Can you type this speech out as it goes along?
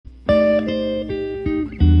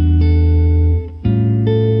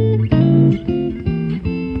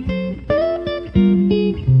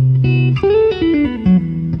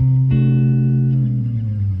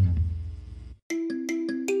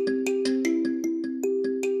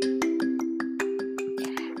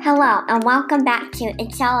Hello and welcome back to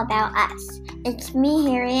It's All About Us. It's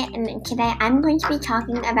me, Harriet, and today I'm going to be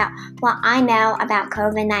talking about what I know about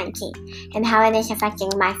COVID-19 and how it is affecting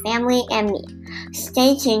my family and me.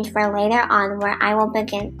 Stay tuned for later on where I will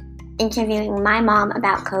begin interviewing my mom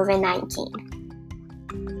about COVID-19.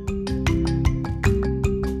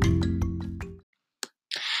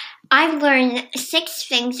 I've learned 6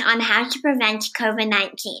 things on how to prevent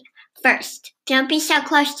COVID-19. First, don't be so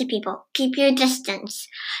close to people. Keep your distance.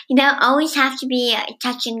 You don't always have to be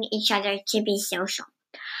touching each other to be social.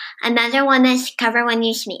 Another one is cover when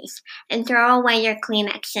you sneeze and throw away your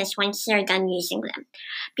Kleenexes once you're done using them,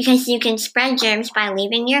 because you can spread germs by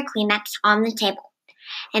leaving your Kleenex on the table.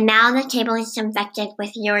 And now the table is infected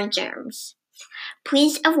with your germs.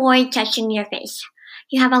 Please avoid touching your face.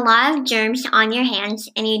 You have a lot of germs on your hands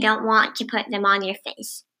and you don't want to put them on your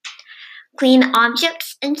face. Clean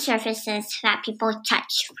objects and surfaces that people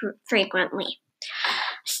touch frequently.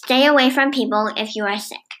 Stay away from people if you are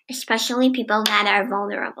sick, especially people that are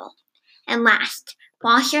vulnerable. And last,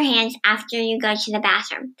 wash your hands after you go to the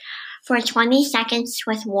bathroom for 20 seconds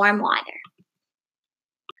with warm water.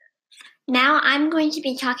 Now I'm going to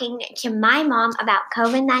be talking to my mom about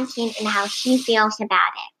COVID-19 and how she feels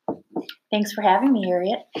about it. Thanks for having me,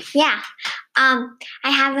 Harriet. Yeah. I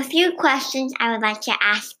have a few questions I would like to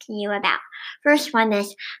ask you about. First one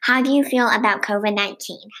is, how do you feel about COVID-19?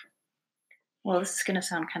 Well, this is going to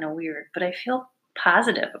sound kind of weird, but I feel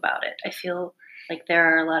positive about it. I feel like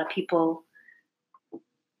there are a lot of people,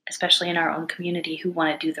 especially in our own community, who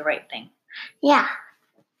want to do the right thing. Yeah.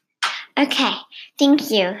 Okay,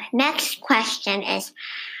 thank you. Next question is,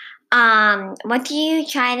 what do you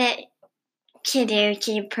try to do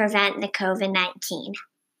to prevent the COVID-19?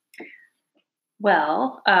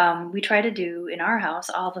 Well, we try to do in our house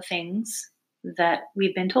all the things that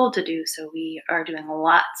we've been told to do. So we are doing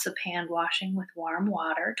lots of hand washing with warm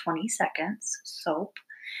water, 20 seconds, soap.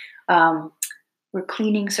 We're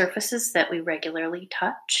cleaning surfaces that we regularly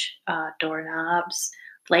touch, doorknobs,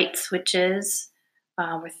 light switches.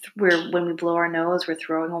 When we blow our nose, we're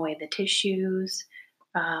throwing away the tissues.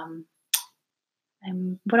 And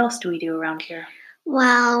what else do we do around here?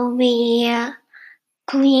 Well, we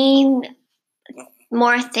clean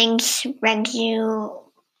more things regular,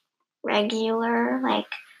 like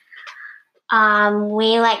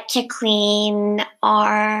we like to clean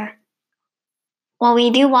we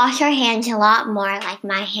do wash our hands a lot more. Like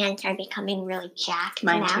my hands are becoming really chapped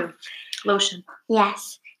now. Mine too. Lotion.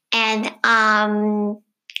 Yes. And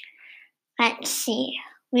let's see.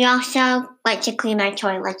 We also like to clean our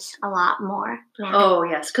toilets a lot more now. Oh,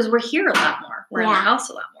 yes, because we're here a lot more. We're in the house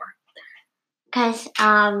a lot more. Because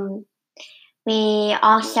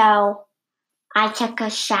I took a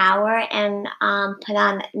shower and put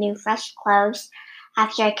on new fresh clothes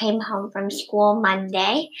after I came home from school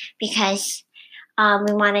Monday because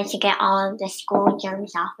we wanted to get all of the school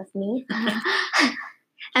germs off of me.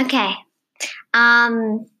 Okay.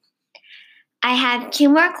 I have 2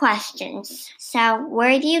 more questions. So,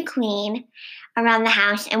 where do you clean around the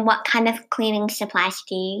house and what kind of cleaning supplies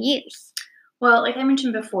do you use? Well, like I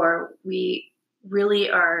mentioned before, we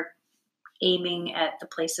really are aiming at the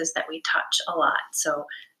places that we touch a lot. So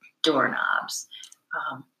doorknobs,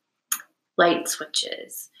 light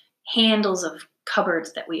switches, handles of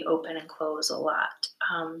cupboards that we open and close a lot.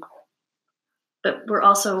 But we're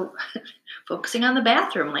also focusing on the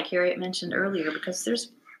bathroom, like Harriet mentioned earlier, because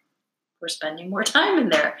we're spending more time in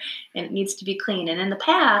there and it needs to be clean. And in the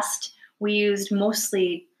past, we used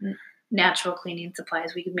mostly natural cleaning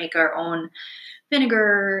supplies. We could make our own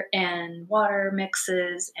vinegar and water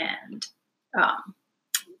mixes and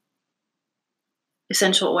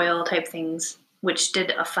essential oil type things, which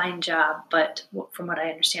did a fine job, but from what I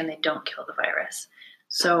understand, they don't kill the virus.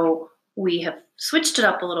 So we have switched it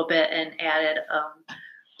up a little bit and added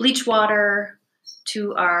bleach water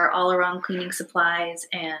to our all-around cleaning supplies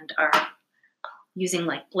and are using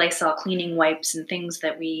like Lysol cleaning wipes and things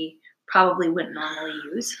that we probably wouldn't normally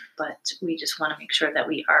use, but we just want to make sure that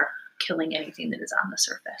we are killing anything that is on the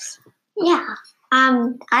surface. Yeah.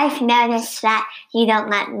 I've noticed that you don't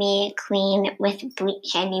let me clean with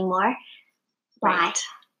bleach anymore. Why?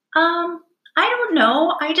 I don't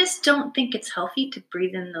know. I just don't think it's healthy to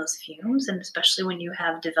breathe in those fumes, and especially when you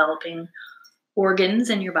have developing organs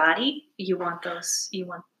in your body, you want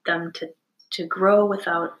them to grow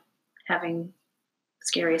without having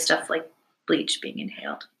scary stuff like bleach being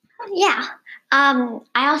inhaled. Yeah. I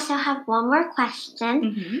also have one more question.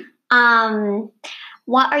 Mm-hmm.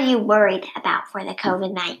 What are you worried about for the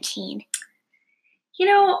COVID-19?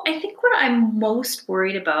 I think what I'm most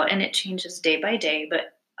worried about, and it changes day by day,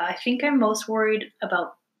 but I think I'm most worried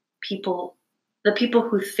about people the people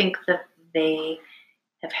who think that they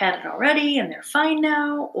have had it already and they're fine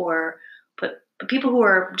now, but people who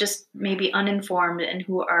are just maybe uninformed and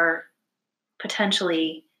who are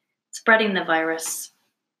potentially spreading the virus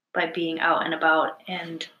by being out and about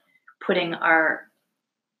and putting our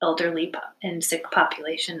elderly and sick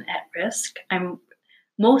population at risk. I'm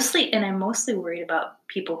mostly worried about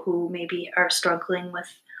people who maybe are struggling with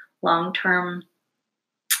long-term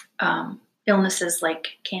illnesses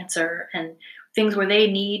like cancer and things where they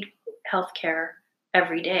need healthcare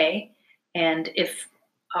every day. And if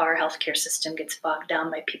our healthcare system gets bogged down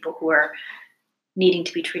by people who are needing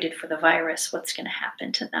to be treated for the virus, what's going to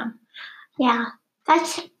happen to them? Yeah,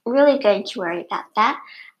 that's really good to worry about that.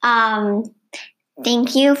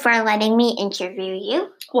 Thank you for letting me interview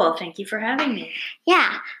you. Well, thank you for having me.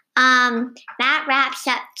 Yeah. That wraps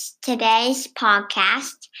up today's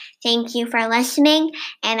podcast. Thank you for listening,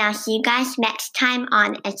 and I'll see you guys next time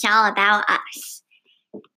on It's All About Us.